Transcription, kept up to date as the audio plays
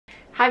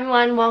Hi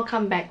everyone,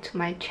 welcome back to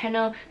my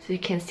channel. So you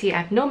can see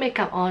I have no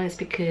makeup on. It's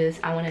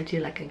because I want to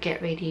do like a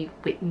get ready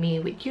with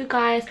me with you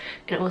guys,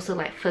 and also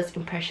like first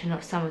impression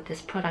of some of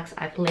these products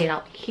I've laid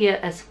out here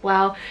as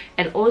well,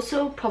 and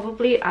also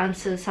probably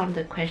answer some of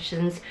the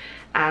questions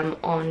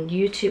on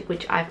YouTube,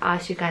 which I've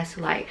asked you guys to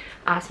like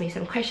ask me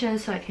some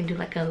questions so I can do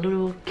like a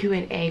little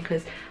Q&A,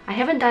 because I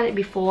haven't done it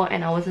before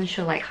and I wasn't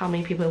sure like how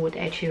many people would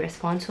actually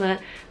respond to it.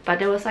 But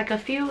there was like a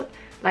few,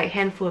 like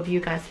handful of you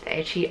guys that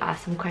actually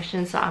asked some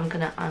questions, so I'm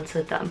gonna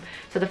answer them.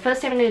 So the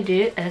first thing I'm gonna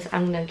do is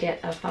I'm gonna get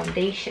a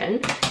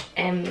foundation,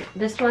 and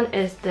this one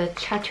is the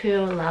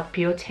Chateau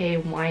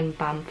Labiotte Wine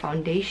Balm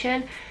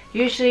foundation.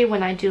 Usually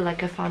when I do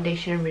like a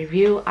foundation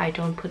review, I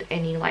don't put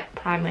any like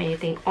primer or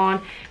anything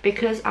on,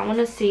 because I want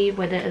to see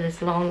whether it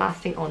is long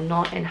lasting or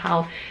not and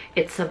how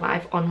it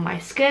survives on my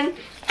skin.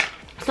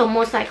 So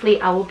most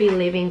likely I will be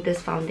leaving this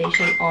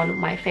foundation on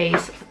my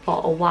face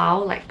for a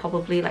while, like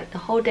probably like the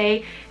whole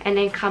day, and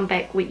then come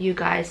back with you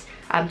guys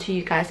to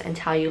you guys and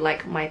tell you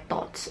like my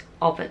thoughts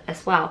of it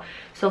as well.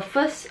 So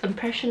first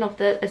impression of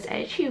that is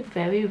actually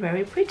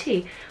very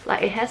pretty.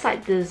 Like it has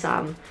like this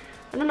I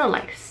don't know,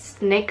 like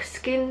snake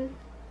skin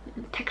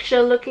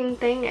texture looking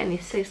thing, and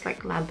it says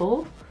like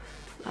Labo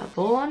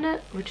on it,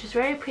 which is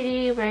very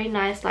pretty, very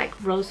nice,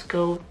 like rose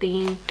gold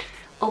theme.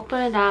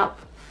 Open it up,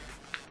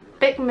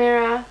 big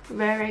mirror,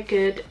 very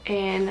good,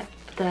 and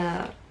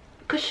the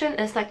cushion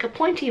is like a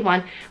pointy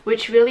one,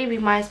 which really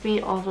reminds me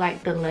of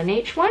like the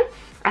Laneige one.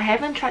 I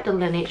haven't tried the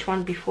Laneige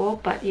one before,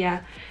 but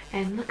yeah.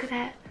 And look at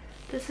that,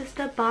 this is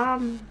the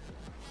balm.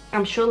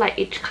 I'm sure like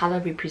each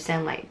color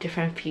represent like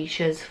different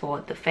features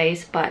for the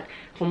face, but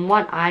from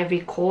what I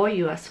recall,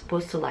 you are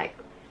supposed to like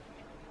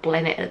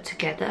blend it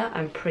together,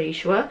 I'm pretty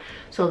sure.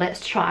 So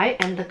let's try.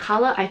 And the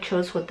color I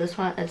chose for this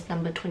one is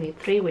number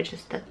 23, which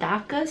is the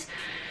darkest.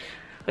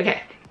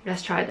 Okay,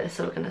 let's try this.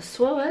 So we're gonna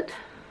swirl it.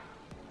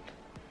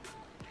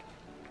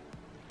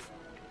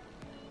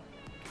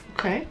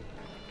 Okay.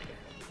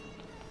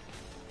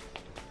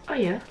 Oh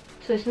yeah,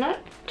 so it's not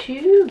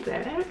too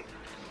bad,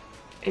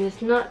 and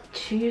it's not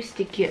too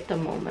sticky at the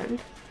moment.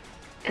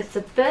 It's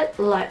a bit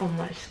light on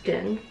my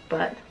skin,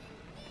 but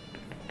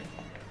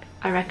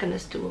I reckon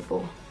it's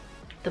doable.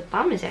 The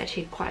balm is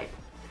actually quite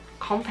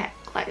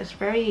compact, like it's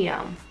very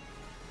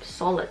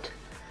solid.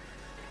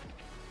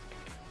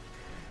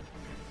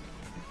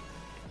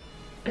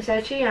 It's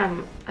actually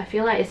I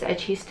feel like it's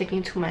actually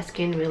sticking to my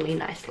skin really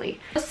nicely.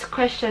 First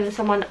question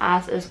someone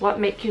asked is, what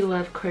make you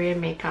love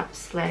Korean makeup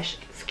slash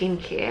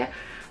skincare?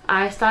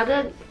 I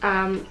started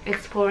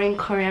exploring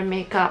Korean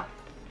makeup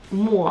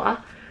more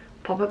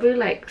probably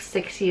like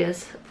 6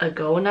 years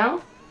ago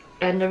now,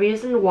 and the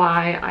reason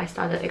why I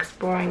started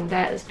exploring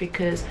that is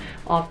because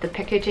of the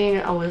packaging.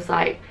 I was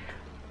like,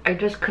 I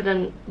just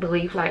couldn't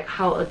believe like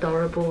how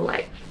adorable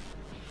like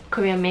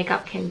Korean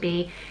makeup can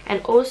be,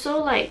 and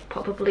also like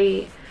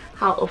probably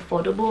how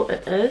affordable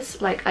it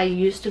is. Like I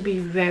used to be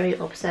very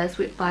obsessed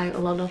with buying a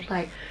lot of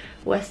like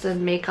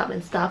Western makeup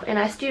and stuff, and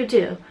I still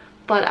do,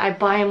 but I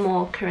buy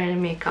more Korean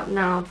makeup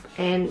now,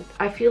 and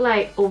I feel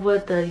like over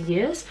the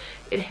years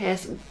it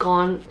has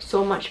gone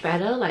so much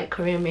better, like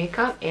Korean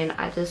makeup, and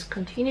I just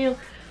continue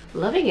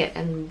loving it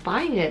and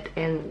buying it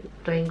and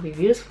doing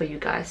reviews for you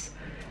guys.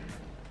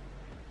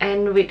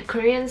 And with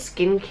Korean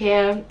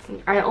skincare,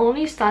 I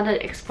only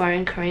started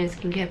exploring Korean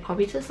skincare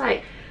probably just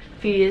like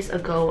a few years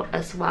ago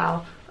as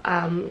well.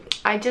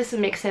 I just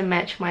mix and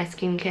match my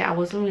skincare. I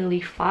wasn't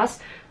really fast,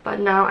 but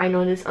now I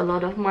notice a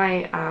lot of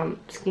my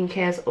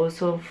skincare is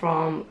also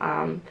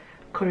from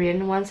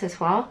Korean ones as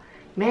well.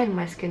 Man,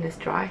 my skin is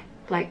dry.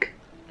 Like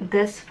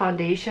this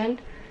foundation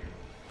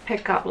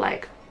pick up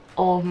like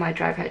all of my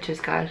dry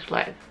patches, guys,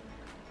 like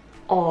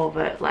all of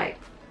it, like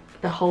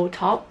the whole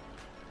top.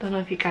 Don't know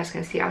if you guys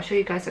can see. I'll show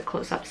you guys a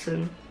close-up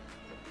soon.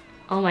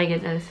 Oh my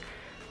goodness,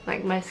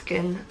 like my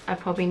skin, I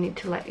probably need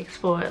to like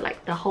explore it.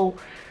 Like the whole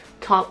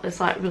top is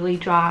like really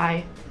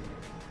dry,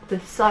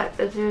 this side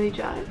is really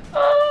dry.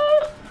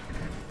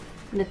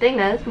 The thing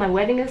is, my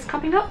wedding is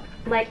coming up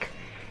like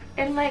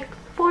in like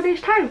 4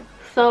 days time,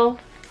 so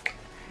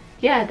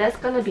yeah, that's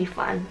gonna be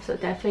fun. So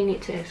definitely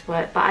need to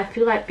explore it. But I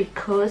feel like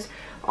because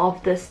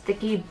of the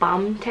sticky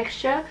balm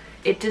texture,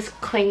 it just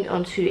clings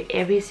onto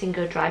every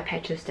single dry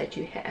patches that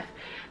you have.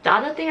 The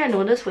other thing I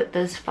noticed with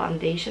this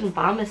foundation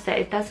balm is that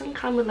it doesn't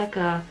come with like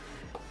a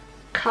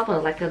cover,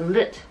 like a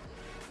lid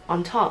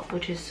on top,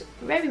 which is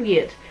very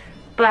weird.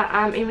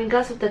 But in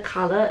regards of the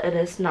color, it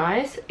is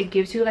nice. It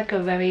gives you like a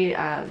very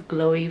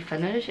glowy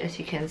finish, as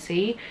you can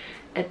see.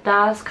 It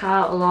does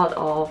cover a lot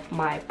of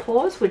my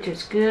pores, which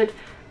is good.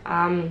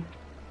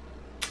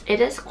 It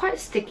is quite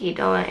sticky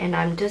though, and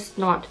I'm just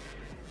not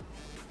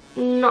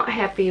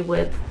happy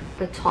with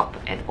the top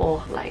at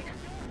all, like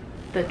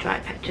the dry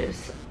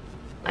patches.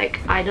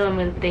 Like I don't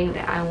even think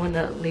that I want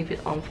to leave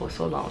it on for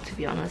so long, to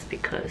be honest,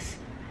 because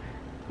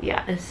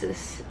yeah,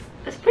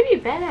 it's pretty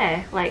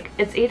bad. Like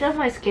it's either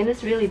my skin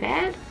is really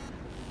bad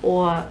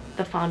or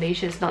the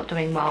foundation is not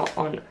doing well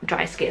on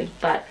dry skin.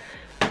 But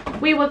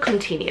we will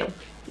continue.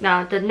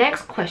 Now the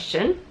next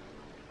question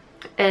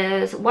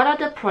is, what are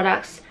the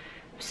products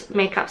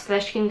makeup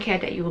slash skincare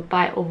that you would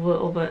buy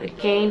over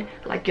again,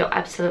 like your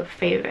absolute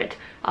favorite.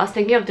 I was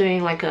thinking of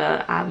doing like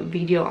a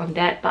video on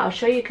that, but I'll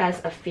show you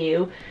guys a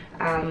few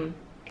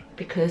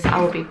because I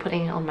will be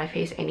putting it on my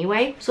face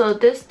anyway. So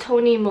this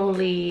Tony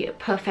Moly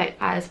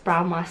Perfect Eyes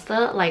Brow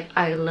Master, like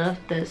I love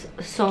this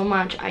so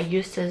much. I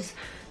use this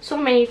so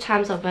many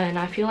times over and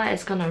I feel like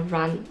it's gonna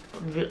run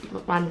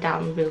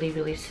down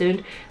really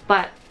soon.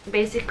 But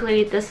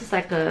basically this is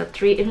like a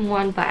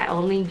 3-in-1, but I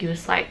only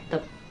use like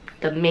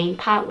the main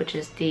part, which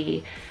is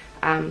the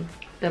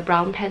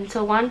brown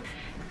pencil one.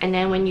 And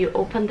then when you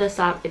open this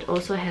up, it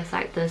also has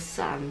like this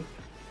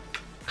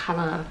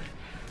color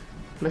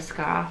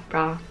mascara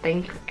brow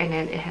thing, and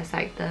then it has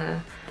like the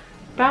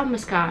brown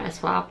mascara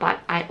as well, but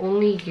I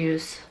only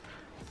use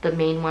the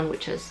main one,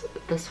 which is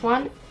this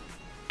one.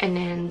 And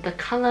then the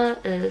color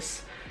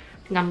is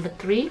number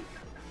 3.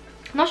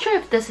 I'm not sure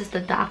if this is the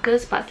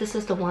darkest, but this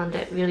is the one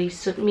that really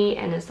suits me,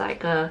 and it's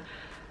like a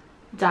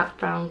dark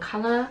brown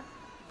color.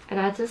 And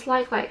I just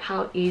like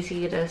how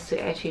easy it is to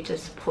actually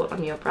just put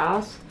on your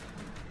brows.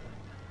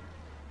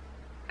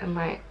 And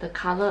like the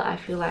color I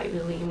feel like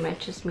really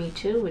matches me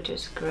too, which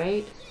is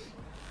great.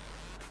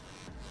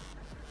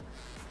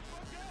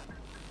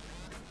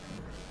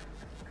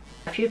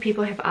 A few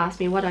people have asked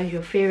me what are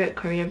your favorite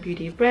Korean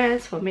beauty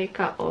brands for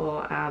makeup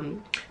or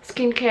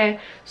skincare.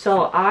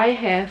 So I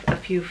have a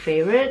few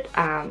favorite.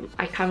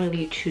 I can't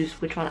really choose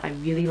which one I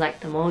really like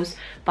the most,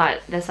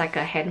 but there's like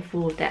a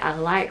handful that I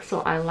like.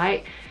 So I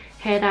like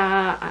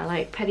Heda, I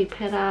like Petit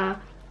Peta.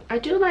 I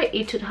do like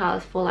Etude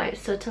House for like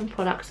certain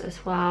products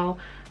as well.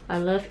 I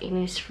love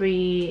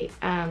Innisfree.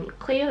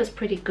 Cleo is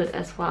pretty good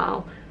as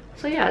well.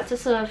 So yeah,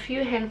 just a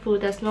few handful.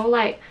 There's no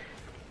like,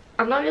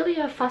 I'm not really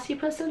a fussy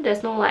person.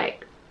 There's no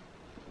like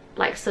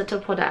certain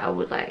product I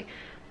would like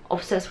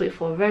obsess with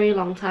for a very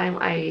long time.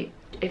 I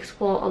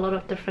explore a lot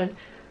of different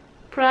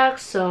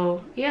products,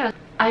 so yeah.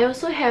 I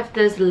also have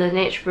this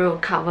Laneige Brow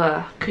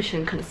Cover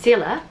Cushion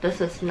Concealer.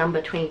 This is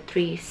number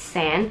 23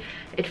 Sand.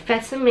 It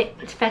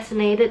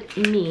fascinated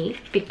me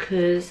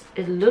because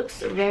it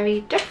looks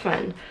very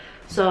different.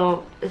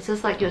 So it's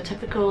just like your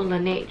typical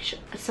Laneige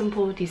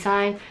simple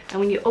design, and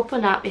when you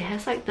open up, it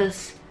has like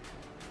this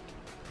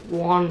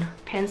wand,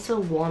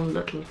 pencil wand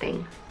looking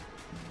thing.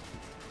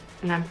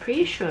 And I'm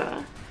pretty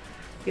sure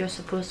you're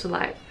supposed to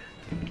like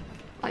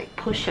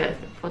push it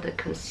for the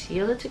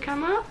concealer to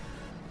come out.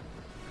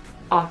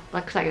 Oh,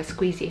 looks like a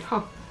squeezy,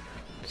 huh?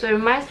 So it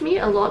reminds me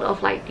a lot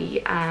of like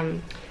the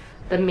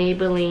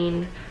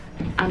Maybelline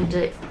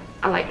under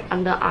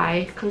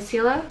eye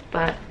concealer,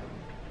 but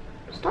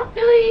it's not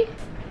really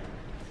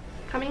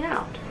coming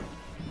out.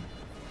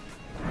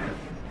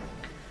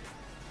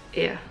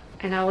 Yeah,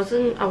 and I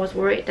was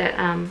worried that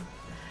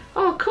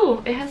oh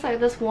cool, it has like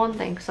this wand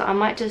thing, so I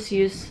might just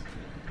use,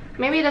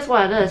 maybe that's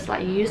what it is,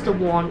 like you use the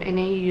wand and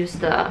then you use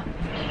the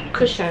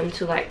cushion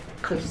to like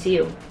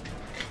conceal.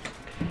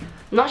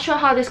 Not sure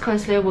how this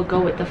concealer will go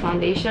with the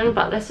foundation,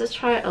 but let's just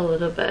try it a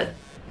little bit.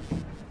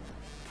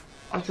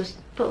 I'll just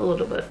put a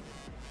little bit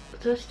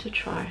just to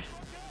try.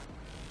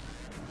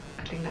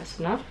 I think that's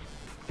enough.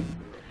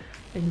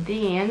 And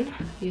then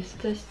use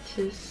this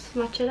to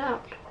smudge it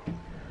out.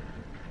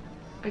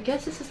 I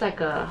guess this is like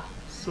a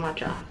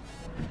smudger,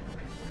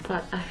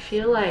 but I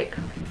feel like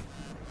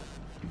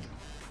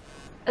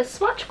it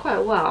smudged quite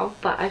well,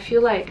 but I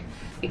feel like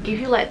it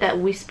gives you like that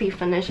wispy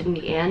finish in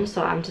the end,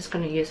 so I'm just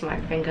going to use my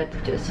finger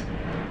to just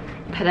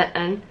pat it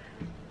in.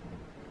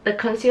 The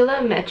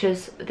concealer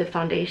matches the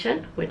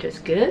foundation, which is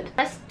good.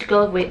 Let's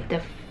go with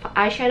the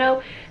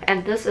eyeshadow,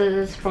 and this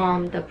is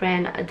from the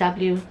brand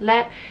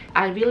W.Lab.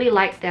 I really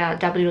like their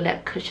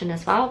W.Lab cushion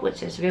as well,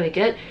 which is really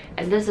good.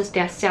 And this is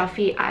their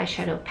Selfie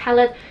eyeshadow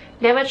palette.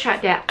 Never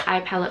tried their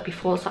eye palette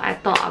before, so I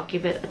thought I'll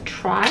give it a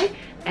try.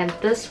 And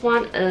this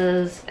one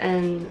is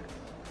in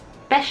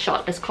Best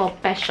Shot. It's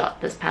called Best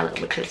Shot, this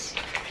palette, which is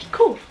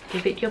cool.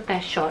 Give it your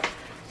best shot.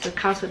 So it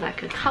comes with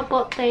like a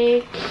cardboard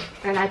thing,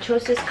 and I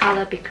chose this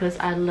color because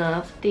I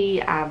love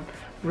the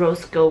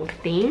rose gold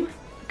theme.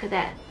 Look at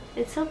that,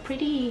 it's so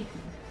pretty.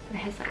 It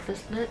has like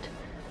this lid.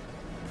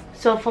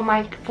 So from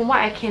what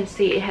I can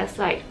see, it has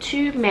like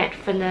 2 matte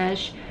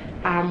finish,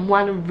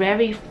 one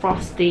very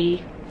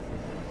frosty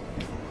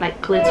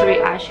like glittery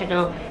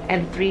eyeshadow,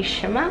 and 3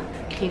 shimmer.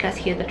 Can you guys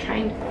hear the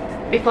train?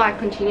 Before I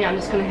continue, I'm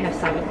just gonna have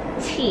some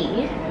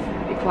tea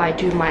before I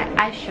do my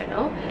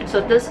eyeshadow.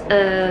 So this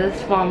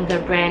is from the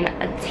brand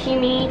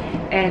Teami,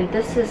 and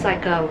this is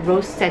like a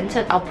rose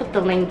scented. I'll put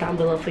the link down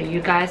below for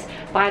you guys,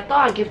 but I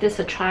thought I'd give this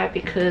a try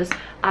because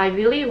I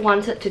really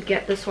wanted to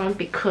get this one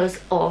because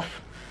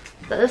of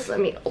this. Let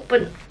me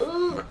open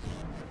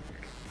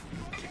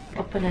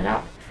it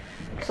up.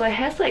 So it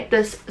has like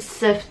this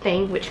sieve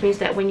thing, which means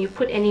that when you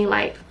put any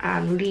like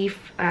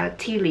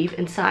tea leaf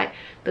inside,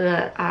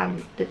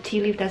 the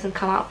tea leaf doesn't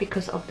come out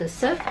because of the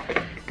sieve.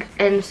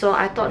 And so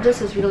I thought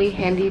this is really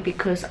handy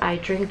because I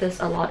drink this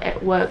a lot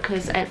at work,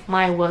 because at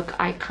my work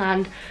I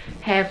can't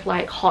have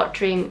like hot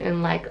drink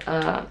in like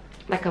a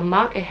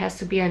mug. It has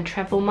to be a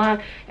travel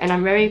mug, and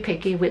I'm very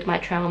picky with my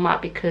travel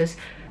mug because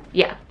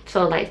yeah,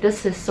 So like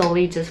this is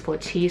solely just for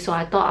tea, so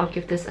I thought I'll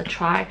give this a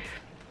try.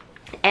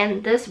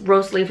 And this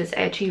rose leaf is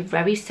actually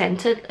very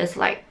scented. It's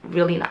like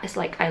really nice.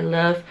 Like I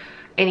love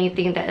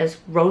anything that is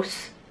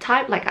rose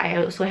type. Like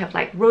I also have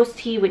like rose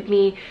tea with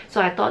me,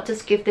 so I thought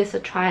just give this a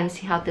try and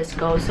see how this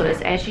goes. So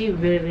it's actually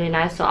really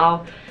nice. So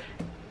I'll,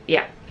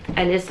 yeah,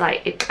 and it's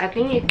like I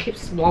think it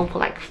keeps warm for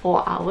like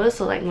 4 hours.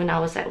 So like when I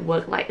was at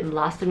work, like it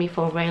lasted me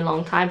for a very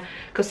long time,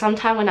 because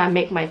sometimes when I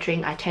make my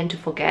drink I tend to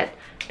forget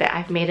that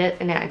I've made it,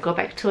 and then I go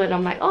back to it and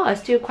I'm like, oh,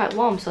 it's still quite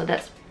warm. So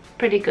that's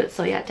pretty good.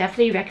 So yeah,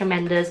 definitely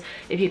recommend this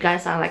if you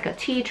guys are like a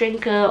tea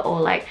drinker, or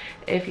like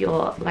if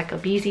you're like a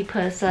busy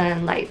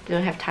person, like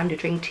don't have time to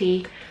drink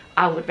tea.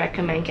 I would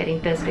recommend getting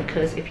this,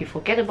 because if you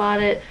forget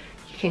about it,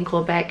 you can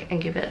go back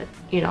and give it,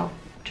 you know,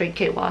 drink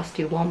it while it's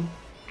still warm.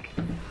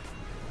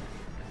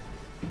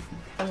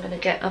 I'm gonna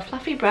get a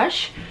fluffy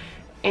brush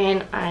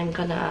and I'm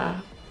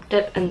gonna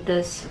dip in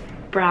this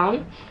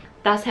brown.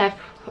 Does have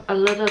a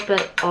little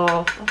bit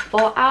of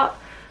fallout,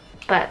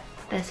 but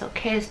that's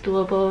okay, it's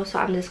doable. So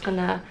I'm just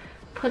gonna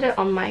put it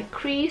on my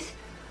crease,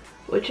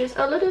 which is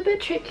a little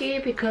bit tricky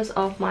because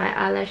of my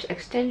eyelash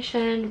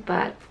extension,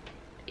 but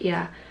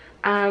yeah.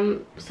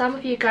 Some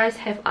of you guys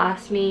have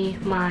asked me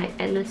my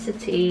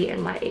ethnicity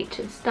and my age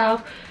and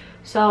stuff.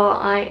 So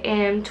I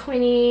am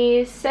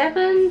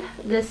 27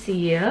 this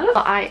year.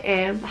 I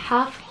am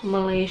half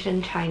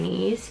Malaysian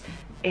Chinese,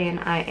 and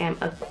I am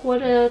a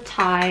quarter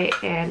Thai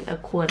and a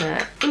quarter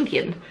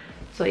Indian.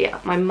 So yeah,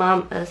 my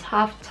mom is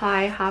half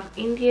Thai, half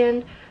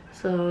Indian,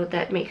 so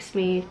that makes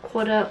me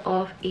quarter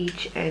of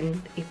each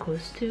and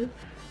equals to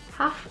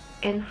half,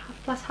 and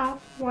half plus half,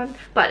 one.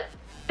 But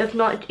if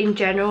not, in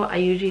general, I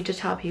usually just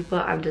tell people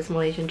I'm just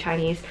Malaysian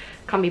Chinese.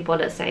 Can't be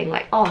bothered saying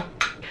like, oh,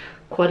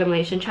 quarter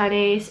Malaysian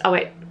Chinese. Oh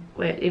wait,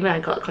 even I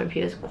got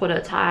confused.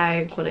 Quarter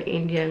Thai, quarter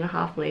Indian,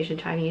 half Malaysian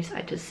Chinese.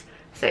 I just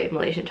say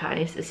Malaysian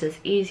Chinese. It's just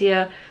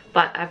easier.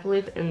 But I've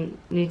lived in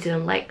New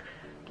Zealand like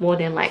more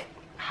than like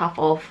half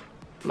of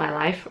my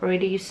life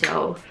already.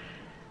 So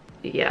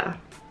yeah.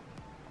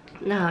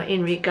 Now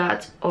in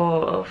regards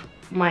of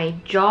my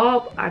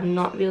job, I'm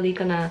not really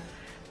gonna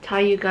tell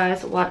you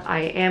guys what I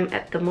am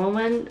at the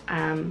moment.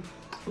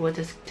 We'll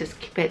just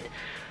keep it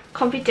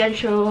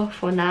confidential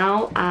for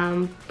now.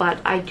 But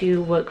I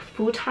do work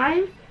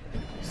full-time,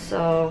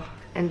 so,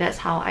 and that's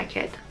how I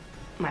get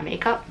my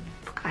makeup.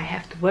 I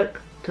have to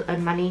work to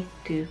earn money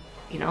to,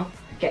 you know,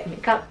 get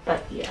makeup.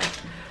 But yeah,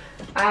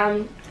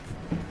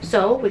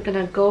 so we're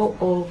gonna go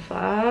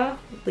over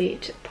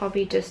with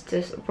probably just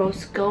this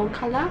rose gold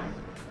color.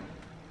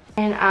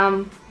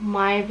 And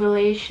my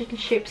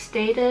relationship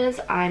status,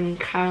 I'm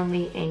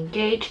currently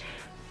engaged,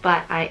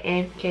 but I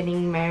am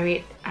getting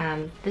married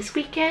this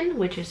weekend,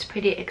 which is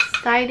pretty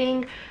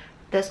exciting.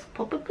 That's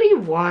probably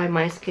why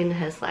my skin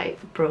has like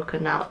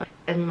broken out.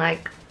 And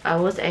like I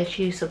was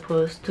actually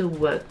supposed to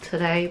work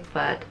today,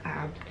 but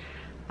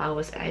I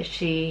was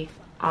actually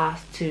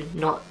asked to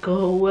not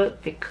go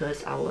work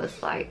because I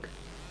was like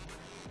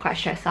quite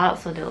stressed out.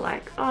 So they're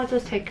like, oh,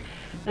 just take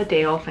a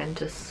day off and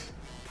just,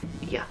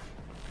 yeah,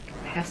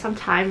 have some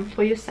time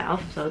for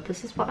yourself. So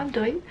this is what I'm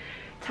doing,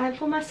 time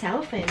for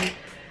myself. And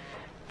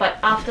but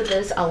after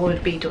this I will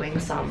be doing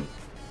some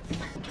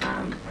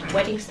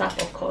wedding stuff,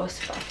 of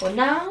course, but for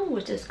now we're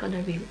just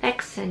gonna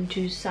relax and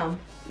do some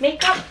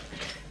makeup.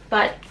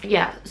 But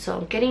yeah,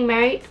 so getting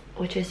married,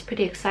 which is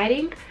pretty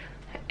exciting.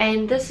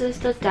 And this is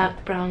the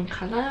dark brown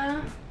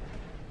color.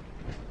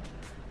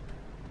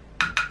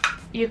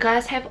 You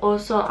guys have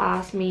also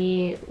asked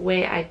me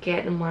where I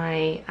get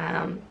my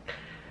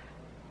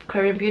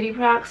Korean beauty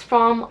products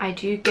from. I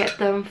do get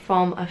them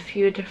from a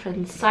few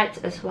different sites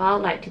as well,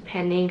 like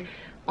depending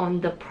on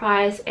the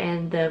price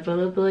and the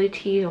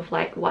availability of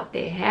like what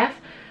they have.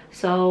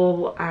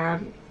 So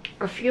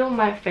a few of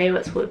my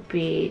favorites would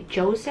be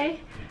Jose.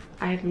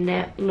 I have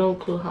no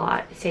clue how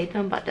I say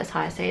them, but that's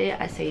how I say it.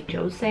 I say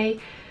Jose.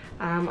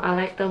 I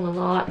like them a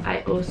lot.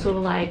 I also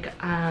like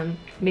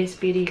Miss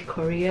Beauty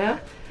Korea.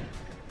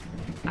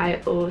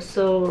 I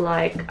also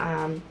like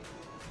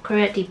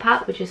Korea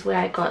Depart, which is where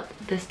I got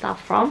this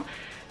stuff from.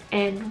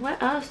 And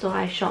what else do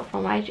I shop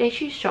from? I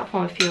actually shop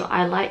from a few.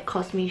 I like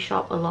Cosme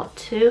Shop a lot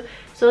too.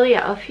 So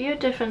yeah, a few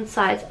different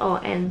sites. Oh,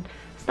 and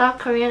Star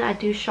Korean, I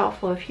do shop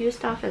for a few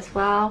stuff as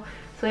well.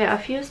 So yeah, a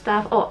few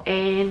stuff. Oh,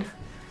 and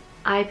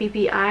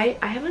IBBI,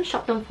 I haven't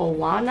shopped them for a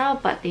while now,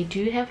 but they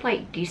do have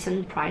like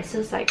decent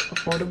prices, like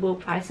affordable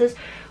prices,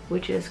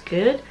 which is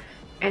good.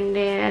 And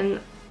then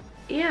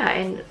yeah,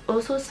 and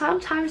also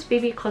sometimes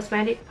baby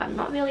cosmetic, but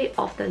not really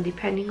often,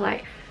 depending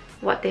like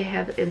what they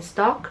have in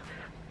stock.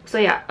 So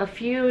yeah, a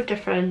few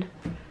different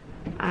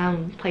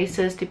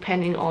places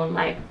depending on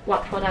like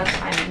what products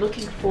I'm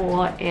looking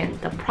for and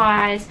the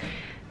price.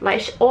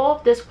 Like all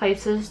of these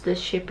places, the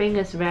shipping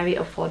is very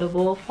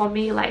affordable for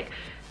me. Like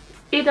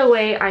either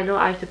way, I know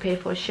I have to pay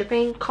for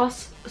shipping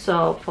costs.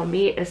 So for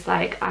me, it's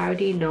like I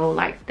already know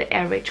like the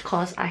average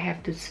cost I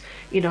have to,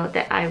 you know,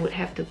 that I would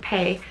have to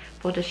pay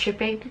for the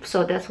shipping.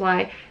 So that's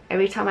why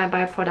every time I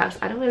buy products,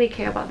 I don't really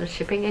care about the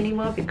shipping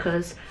anymore,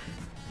 because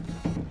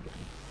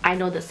I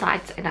know the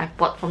sites and I've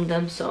bought from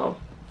them. So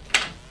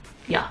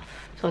yeah,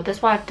 so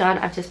that's what I've done.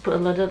 I've just put a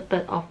little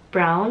bit of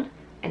brown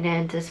and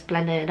then just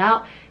blended it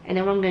out. And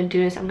then what I'm going to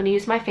do is I'm going to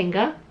use my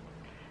finger,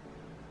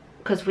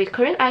 because with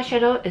Korean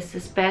eyeshadow it's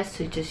just best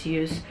to just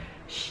use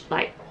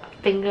like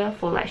finger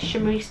for like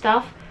shimmery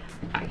stuff.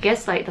 I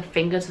guess like the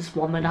fingers just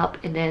warm it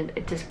up and then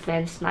it just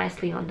blends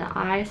nicely on the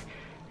eyes.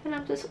 And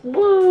I'm just,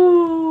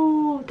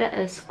 whoa, that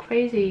is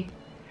crazy.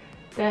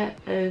 That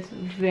is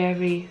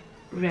very,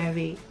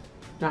 very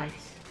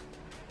nice.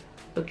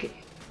 Okay,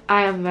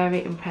 I am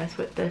very impressed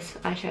with this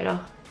eyeshadow.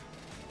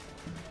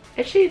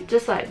 Actually,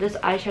 just like this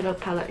eyeshadow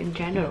palette in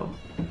general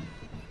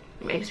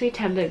makes me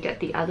tempted to get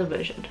the other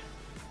version.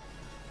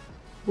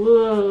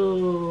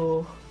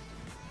 Whoa,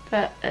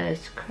 that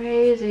is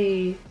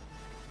crazy.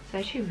 It's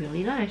actually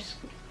really nice.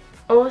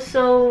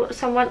 Also,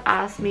 someone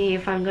asked me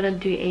if I'm gonna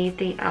do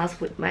anything else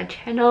with my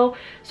channel.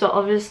 So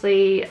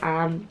obviously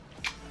I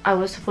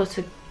was supposed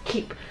to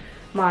keep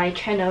my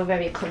channel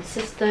very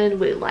consistent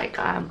with like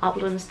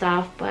uploading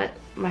stuff, but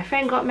my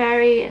friend got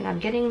married and I'm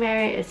getting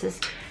married. It's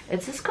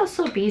just got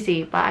so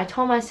busy. But I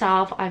told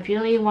myself I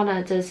really want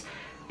to just,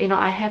 you know,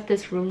 I have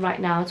this room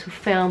right now to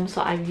film,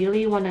 so I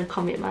really want to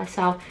commit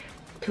myself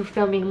to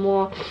filming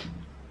more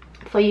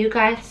for you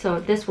guys. So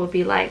this will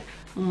be like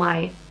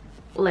my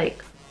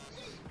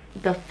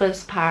the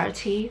first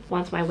priority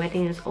once my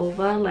wedding is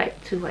over,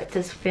 like to like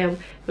just film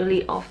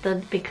really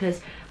often,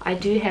 because I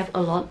do have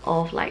a lot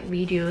of like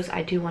videos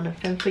I do want to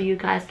film for you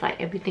guys.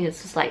 Like everything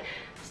is just like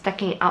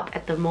stacking up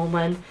at the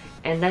moment,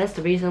 and that's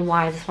the reason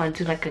why I just want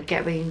to do like a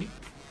get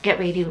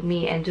ready with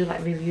me and do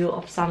like review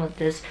of some of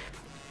these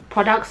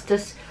products,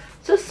 just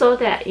so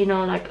that, you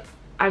know, like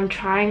I'm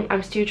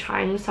still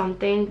trying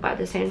something, but at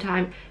the same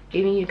time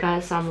giving you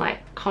guys some like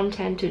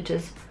content to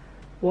just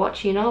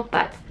watch, you know.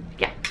 But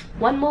yeah,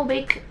 one more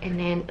week and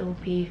then it will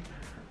be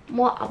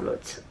more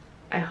uploads,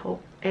 I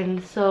hope.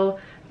 And so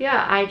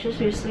yeah, I just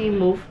recently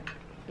moved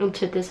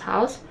into this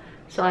house,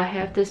 so I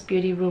have this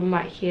beauty room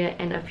right here,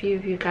 and a few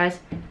of you guys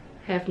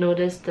have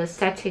noticed the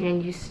setting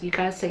and you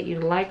guys said you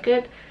like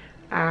it.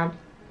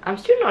 I'm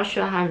still not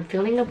sure how I'm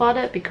feeling about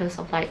it, because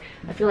of like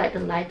I feel like the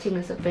lighting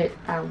is a bit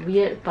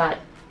weird, but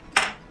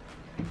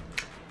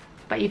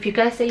if you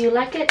guys say you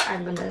like it,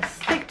 I'm gonna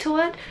stick to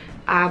it.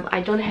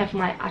 I don't have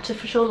my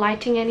artificial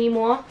lighting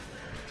anymore,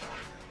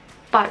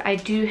 but I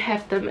do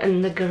have them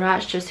in the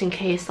garage just in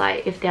case,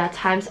 like if there are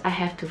times I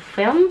have to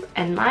film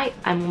at night,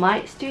 I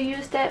might still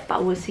use that,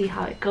 but we'll see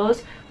how it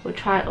goes. We'll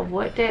try to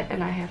avoid that.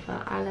 And I have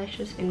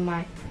eyelashes in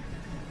my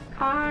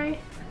eye.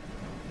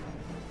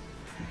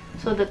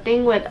 So the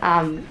thing with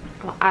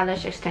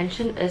eyelash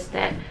extension is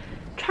that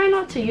try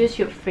not to use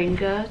your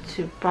finger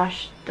to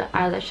brush the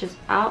eyelashes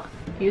out.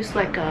 Use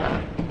like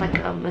a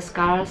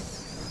mascara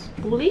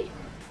spoolie,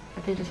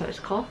 I think that's what it's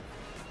called,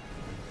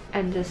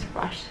 and just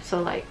brush.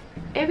 So like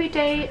every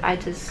day I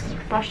just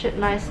brush it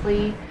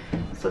nicely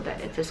so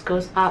that it just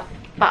goes up.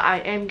 But I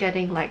am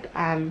getting like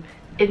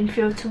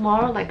infill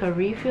tomorrow, like a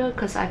refill,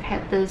 because I've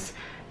had this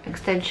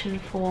extension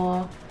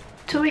for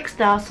 2 weeks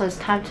now, so it's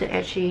time to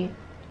actually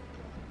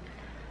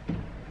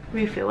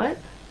refill it.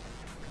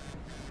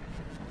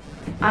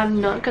 I'm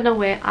not gonna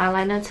wear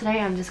eyeliner today.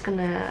 I'm just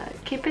gonna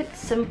keep it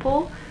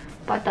simple,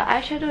 but the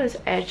eyeshadow is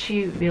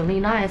actually really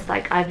nice.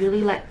 Like I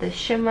really like the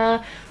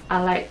shimmer.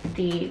 I like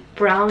the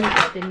brown,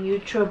 the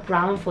neutral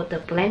brown for the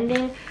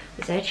blending.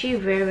 It's actually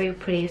very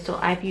pretty. So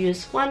I've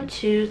used 1,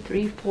 2,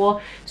 3,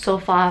 4 so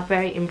far.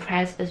 Very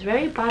impressed. It's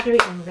very buttery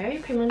and very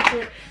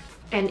pigmented,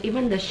 and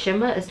even the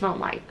shimmer is not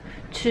like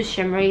too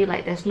shimmery,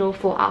 like there's no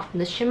fallout from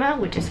the shimmer,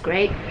 which is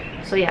great.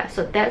 So yeah,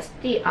 so that's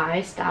the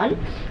eyes done,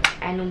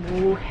 and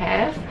we'll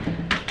have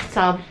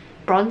some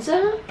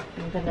bronzer.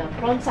 I'm gonna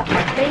bronze up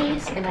my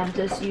face, and I'm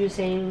just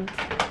using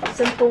a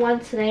simple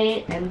one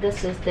today, and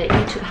this is the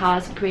Etude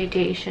House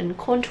Gradation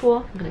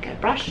Contour. I'm gonna get a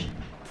brush.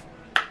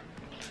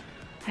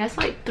 It has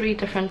like 3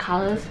 different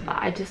colors, but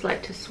I just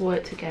like to swirl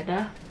it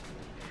together.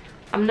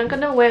 I'm not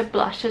gonna wear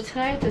blusher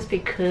today just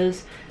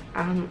because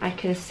I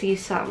can see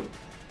some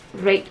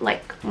red,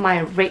 like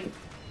my red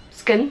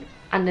skin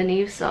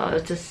underneath, so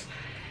it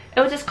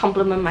will just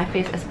complement my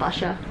face as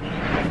blusher.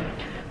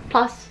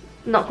 Plus,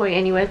 not going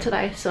anywhere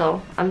today,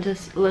 so I'm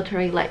just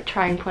literally like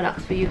trying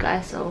products for you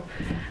guys, so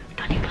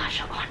don't need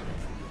blusher on.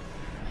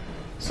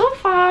 So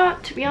far,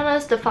 to be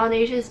honest, the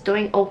foundation is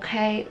doing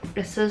okay.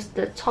 It's just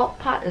the top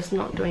part is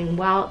not doing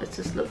well. It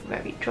just looks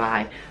very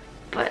dry,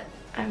 but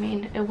I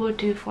mean, it will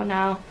do for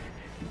now.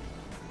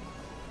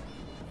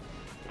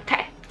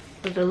 Okay,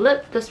 so the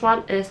lip, this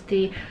one is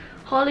the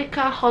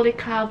Holika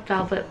Holika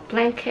Velvet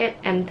Blanket,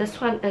 and this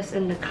one is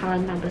in the color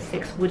number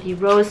 6 Woody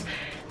Rose.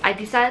 I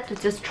decided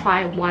to just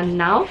try one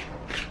now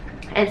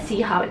and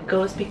see how it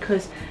goes,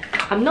 because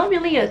I'm not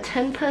really a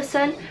tint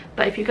person,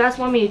 but if you guys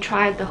want me to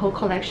try the whole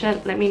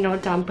collection, let me know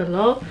down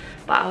below.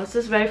 But I was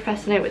just very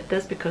fascinated with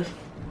this because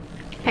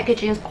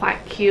packaging is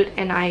quite cute,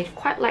 and I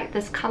quite like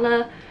this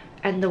color,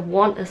 and the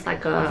wand is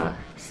like a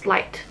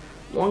slight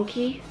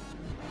wonky,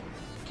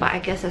 but I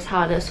guess that's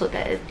how it is, so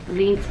that it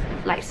leans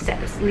like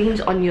leans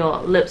on your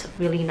lips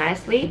really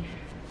nicely,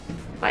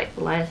 like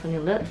lines on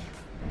your lips.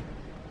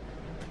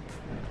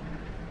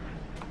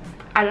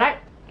 I like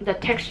the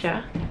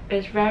texture.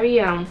 It's very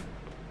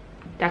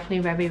definitely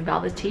very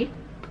velvety.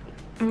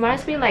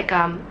 Reminds me like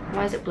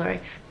why is it blurry?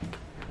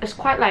 It's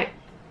quite like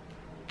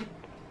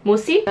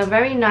moussey. A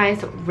very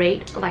nice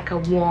red, like a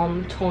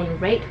warm tone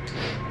red.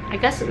 I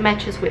guess it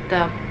matches with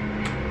the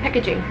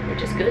packaging,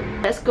 which is good.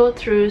 Let's go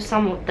through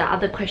some of the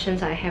other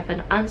questions I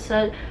haven't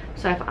answered.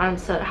 So I've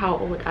answered how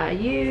old are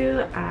you,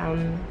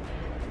 and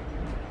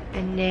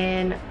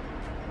then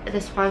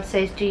this one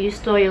says, do you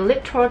store your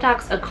lip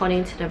products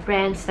according to the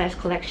brand /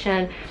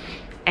 collection,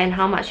 and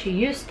how much you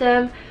use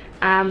them?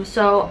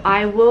 So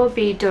I will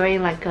be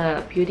doing like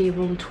a beauty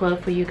room tour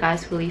for you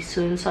guys really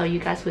soon, so you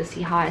guys will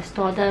see how I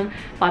store them.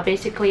 But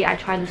basically I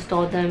try to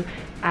store them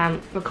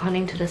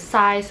according to the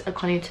size,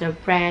 according to the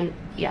brand.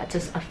 Yeah,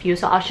 just a few.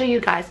 So I'll show you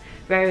guys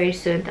very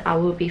soon. I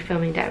will be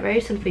filming that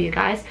very soon for you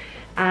guys.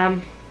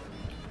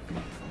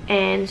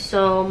 And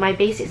so my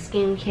basic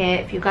skincare,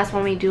 if you guys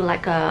want me to do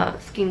like a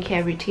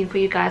skincare routine for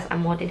you guys,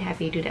 I'm more than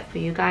happy to do that for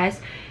you guys.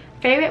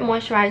 Favorite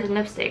moisturizing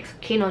lipsticks,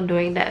 keen on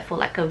doing that for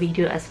like a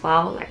video as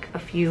well, like a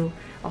few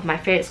of my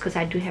favorites because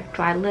I do have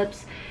dry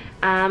lips.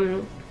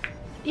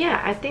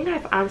 Yeah, I think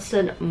I've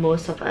answered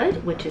most of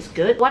it, which is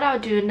good. What I'll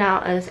do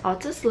now is I'll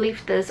just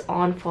leave this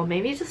on for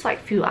maybe just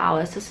like few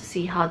hours just to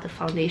see how the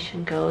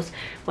foundation goes,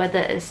 whether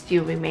it's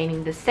still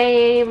remaining the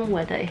same,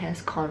 whether it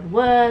has gone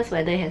worse,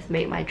 whether it has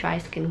made my dry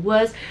skin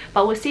worse.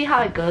 But we'll see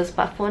how it goes.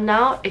 But for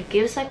now, it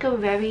gives like a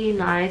very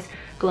nice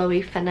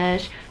glowy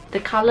finish.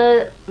 The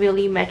color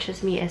really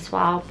matches me as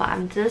well, but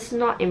I'm just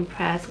not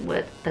impressed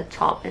with the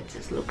top. It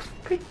just looks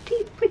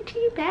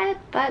pretty bad,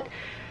 but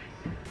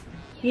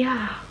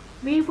yeah,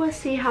 we will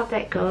see how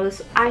that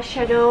goes.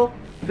 Eyeshadow,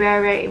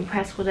 very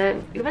impressed with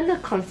it. Even the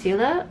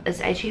concealer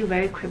is actually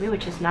very creamy,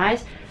 which is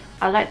nice.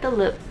 I like the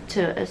lip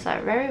too. It's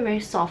like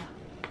very soft.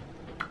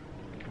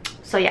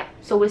 So yeah,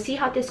 so we'll see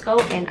how this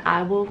goes and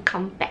I will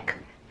come back.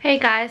 Hey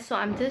guys, so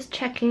I'm just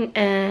checking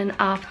in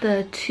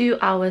after 2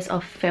 hours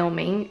of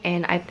filming,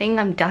 and I think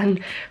I'm done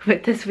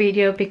with this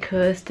video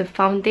because the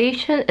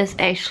foundation is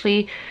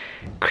actually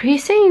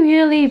creasing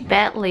really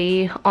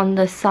badly on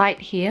the side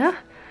here,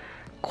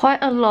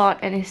 quite a lot,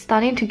 and it's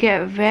starting to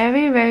get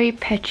very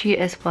patchy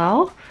as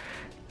well.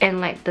 And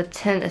like the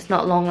tint is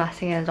not long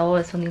lasting at all.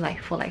 It's only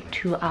like for like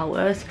 2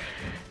 hours.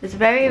 It's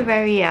very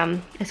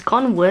it's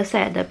gone worse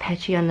at the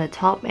patchy on the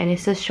top, and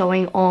it's just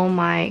showing all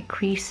my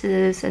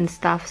creases and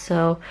stuff.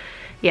 So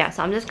yeah,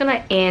 so I'm just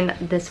gonna end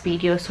this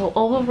video. So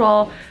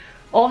overall,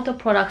 all the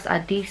products are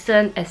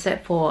decent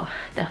except for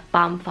the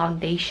Balm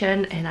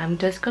foundation, and I'm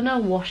just gonna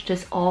wash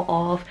this all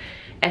off,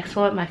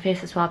 exfoliate my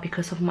face as well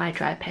because of my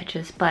dry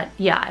patches. But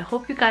yeah, I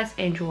hope you guys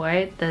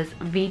enjoyed this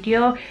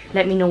video.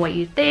 Let me know what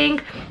you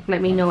think.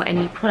 Let me know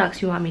any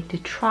products you want me to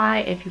try.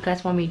 If you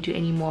guys want me to do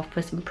any more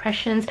first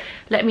impressions,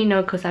 let me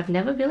know, because I've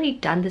never really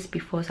done this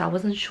before, so I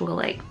wasn't sure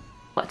like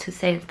what to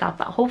say and stuff.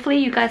 But hopefully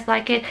you guys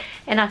like it,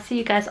 and I'll see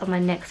you guys on my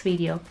next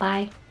video.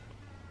 Bye.